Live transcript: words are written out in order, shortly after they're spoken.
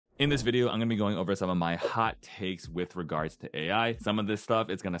In this video, I'm going to be going over some of my hot takes with regards to AI. Some of this stuff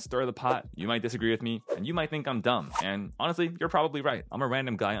is going to stir the pot. You might disagree with me, and you might think I'm dumb. And honestly, you're probably right. I'm a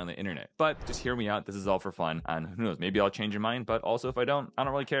random guy on the internet. But just hear me out. This is all for fun. And who knows, maybe I'll change your mind. But also, if I don't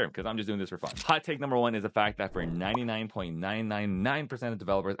really care because I'm just doing this for fun. Hot take number one is the fact that for 99.999% of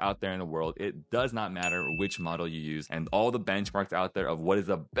developers out there in the world, it does not matter which model you use. And all the benchmarks out there of what is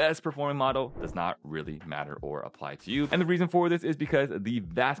the best performing model does not really matter or apply to you. And the reason for this is because the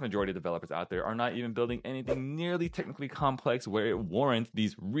vast majority of developers out there are not even building anything nearly technically complex where it warrants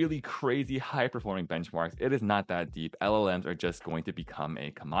these really crazy high performing benchmarks. It is not that deep. LLMs are just going to become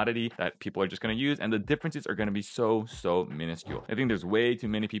a commodity that people are just going to use, and the differences are going to be so minuscule. I think there's way too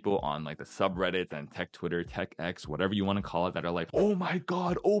many people on like the subreddits and tech Twitter, tech X, whatever you want to call it, that are like, oh my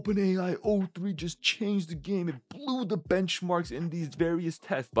god, OpenAI O3 just changed the game. It blew the benchmarks in these various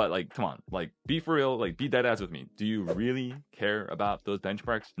tests. But like, come on, like be for real, like be dead ass with me. Do you really care about those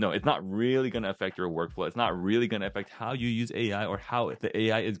benchmarks? No, it's not really going to affect your workflow. It's not really going to affect how you use AI or how the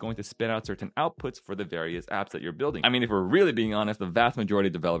AI is going to spit out certain outputs for the various apps that you're building. I mean, if we're really being honest, the vast majority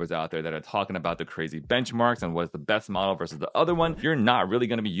of developers out there that are talking about the crazy benchmarks and what's the best model versus the other one, you're not really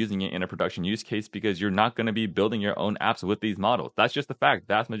going to be using it in a production use case because you're not going to be building your own apps with these models. That's just the fact.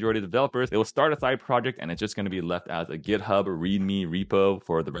 Vast majority of developers, they will start a side project and it's just going to be left as a GitHub README repo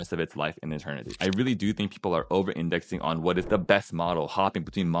for the rest of its life in eternity. I really do think people are over-indexing on what is the best model, hopping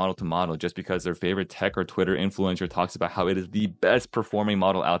between model to model just because their favorite tech or Twitter influencer talks about how it is the best performing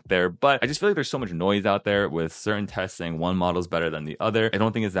model out there. But I just feel like there's so much noise out there with certain tests saying one model is better than the other. I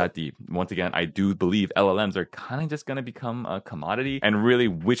don't think it's that deep. Once again, I do believe LLMs are kind of just going to become a commodity, and really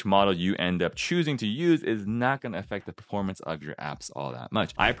which model you end up choosing to use is not going to affect the performance of your apps all that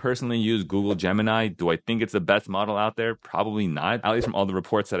much. I personally use Google Gemini. Do I think it's the best model out there? Probably not. At least from all the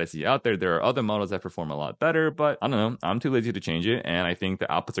reports that I see out there, there are other models that perform a lot better, but I don't know. I'm too lazy to change it, and I think the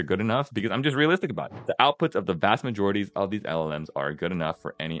outputs are good enough because I'm just realistic about it. The outputs of the vast majorities of these LLMs are good enough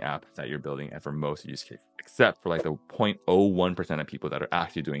for any app that you're building and for most use cases, except for like the 0.01% of people that are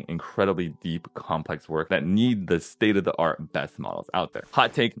actually doing incredibly deep, complex work that need the state-of-the-art best models out there.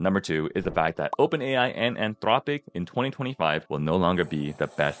 Hot take number two is the fact that OpenAI and Anthropic in 2025 will no longer be the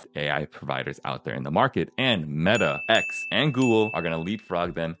best AI providers out there in the market, and Meta, X, and Google are going to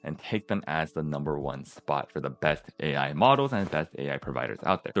leapfrog them and take them as the #1 spot for the best AI models and best AI providers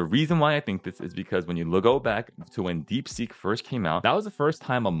out there. The reason why I think this is because when you go back to when DeepSeek first came out, that was the first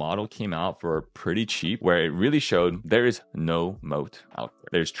time a model came out for pretty cheap, where it really showed there is no moat out there.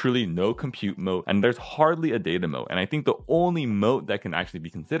 There's truly no compute moat, and there's hardly a data moat. And I think the only moat that can actually be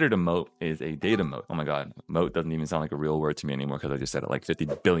considered a moat is a data moat. Oh my god, moat doesn't even sound like a real word to me anymore because I just said it like 50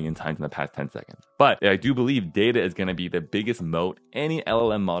 billion times in the past 10 seconds. But I do believe data is going to be the biggest moat any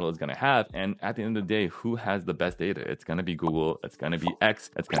LLM model is going to have. And at the end of the day, who has the best data? It's going to be Google, it's going to be X,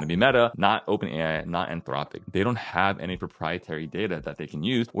 it's going to be Meta, not OpenAI, not Anthropic. They don't have any proprietary data that they can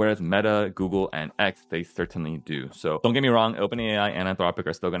use, whereas Meta, Google, and X, they certainly do. So don't get me wrong, OpenAI and Anthropic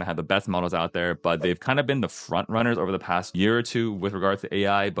are still going to have the best models out there, but they've kind of been the front runners over the past year or two with regards to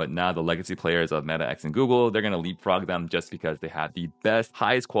AI. But now the legacy players of Meta, X, and Google, they're going to leapfrog them just because they have the best,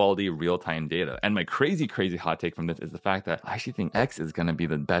 highest quality real-time data. And my crazy hot take from this is the fact that I actually think X is going to be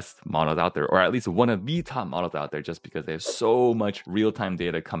the best models out there, or at least one of the top models out there, just because they have so much real-time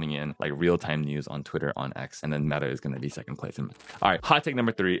data coming in, like real-time news on Twitter, on X, and then Meta is going to be second place. All right, hot take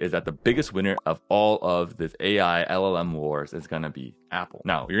number three is that the biggest winner of all of this AI LLM wars is going to be Apple.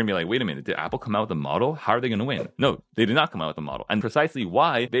 Now, you're going to be like, wait a minute, did Apple come out with a model? How are they going to win? No, they did not come out with a model, and precisely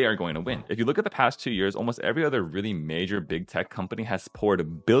why they are going to win. If you look at the past 2 years, almost every other really major big tech company has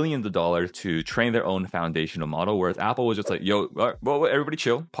poured billions of dollars to train their own foundational model, whereas Apple was just like, yo, well, everybody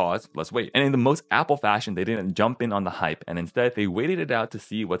chill, pause, let's wait. And in the most Apple fashion, they didn't jump in on the hype, and instead they waited it out to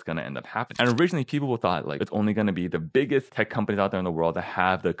see what's going to end up happening. And originally people thought like it's only going to be the biggest tech companies out there in the world that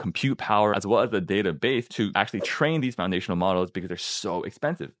have the compute power as well as the database to actually train these foundational models because they're so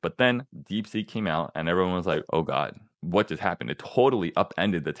expensive. But then DeepSeek came out and everyone was like, oh god, what just happened? It totally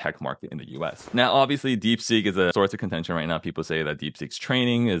upended the tech market in the US. Now, obviously, DeepSeek is a source of contention right now. People say that DeepSeek's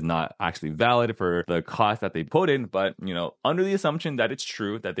training is not actually valid for the cost that they put in, but, you know, under the assumption that it's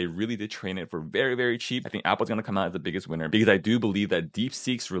true, that they really did train it for very cheap, I think Apple's going to come out as the biggest winner because I do believe that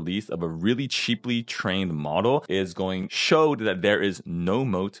DeepSeek's release of a really cheaply trained model showed that there is no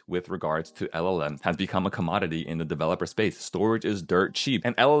moat with regards to LLMs, has become a commodity in the developer space. Storage is dirt cheap,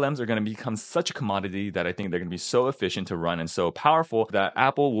 and LLMs are going to become such a commodity that I think they're going to be so efficient efficient to run and so powerful that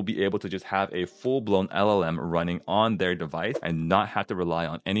Apple will be able to just have a full-blown LLM running on their device and not have to rely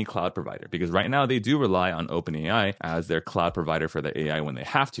on any cloud provider. Because right now they do rely on OpenAI as their cloud provider for the AI when they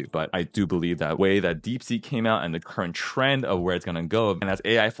have to. But I do believe that way that DeepSeek came out and the current trend of where it's going to go, and as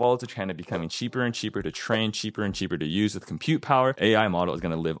AI follows the trend of becoming cheaper and cheaper to train, cheaper and cheaper to use with compute power, AI model is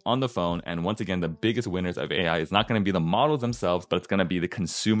going to live on the phone. And once again, the biggest winners of AI is not going to be the models themselves, but it's going to be the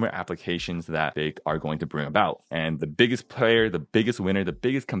consumer applications that they are going to bring about. And the biggest player, the biggest winner, the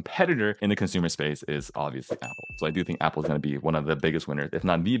biggest competitor in the consumer space is obviously Apple. So I do think Apple is going to be one of the biggest winners, if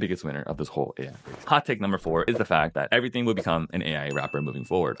not the biggest winner of this whole AI race. Hot take number 4 is the fact that everything will become an AI wrapper moving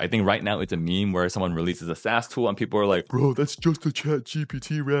forward. I think right now it's a meme where someone releases a SaaS tool and people are like, bro, that's just a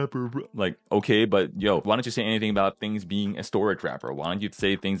ChatGPT wrapper, bro. Like, okay, but yo, why don't you say anything about things being a storage wrapper? Why don't you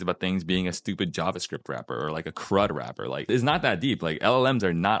say things about things being a stupid JavaScript wrapper or like a CRUD wrapper? Like, it's not that deep. Like, LLMs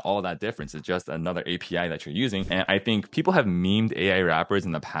are not all that different. It's just another API that you're using. And I think people have memed AI wrappers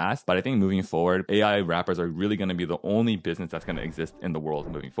in the past, but I think moving forward, AI wrappers are really going to be the only business that's going to exist in the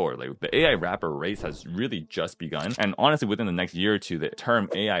world moving forward. Like, the AI wrapper race has really just begun. And honestly, within the next year or two, the term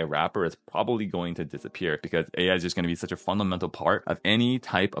AI wrapper is probably going to disappear because AI is just going to be such a fundamental part of any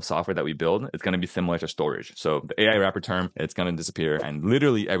type of software that we build. It's going to be similar to storage. So the AI wrapper term, it's going to disappear and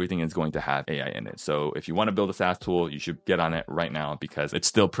literally everything is going to have AI in it. So if you want to build a SaaS tool, you should get on it right now because it's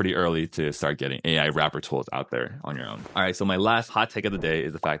still pretty early to start getting AI wrapper tools out there on your own. All right, so my last hot take of the day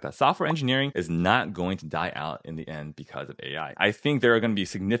is the fact that software engineering is not going to die out in the end because of AI. I think there are going to be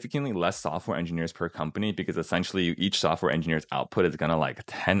significantly less software engineers per company because essentially each software engineer's output is going to like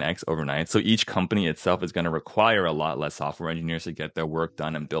 10x overnight. So each company itself is going to require a lot less software engineers to get their work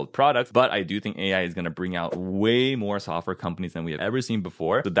done and build products. But I do think AI is going to bring out way more software companies than we have ever seen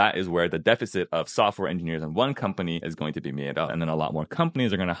before. So that is where the deficit of software engineers in one company is going to be made up. And then a lot more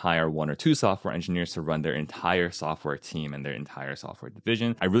companies are going to hire 1 or 2 software engineers to run their entire software team and their entire software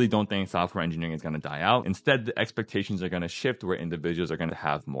division. I really don't think software engineering is going to die out. Instead, the expectations are going to shift where individuals are going to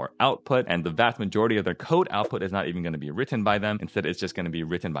have more output, and the vast majority of their code output is not even going to be written by them. Instead, it's just going to be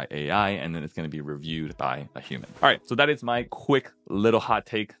written by AI, and then it's going to be reviewed by a human. All right, so that is my quick little hot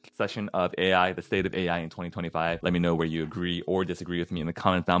take session of AI, the state of AI in 2025. Let me know where you agree or disagree with me in the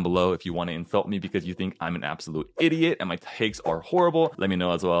comments down below. If you want to insult me because you think I'm an absolute idiot and my takes are horrible, let me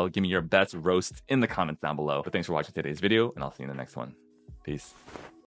know as well. Give me your best roasts in the comments down below. But thanks for watching today's video, and I'll see you in the next one. Peace.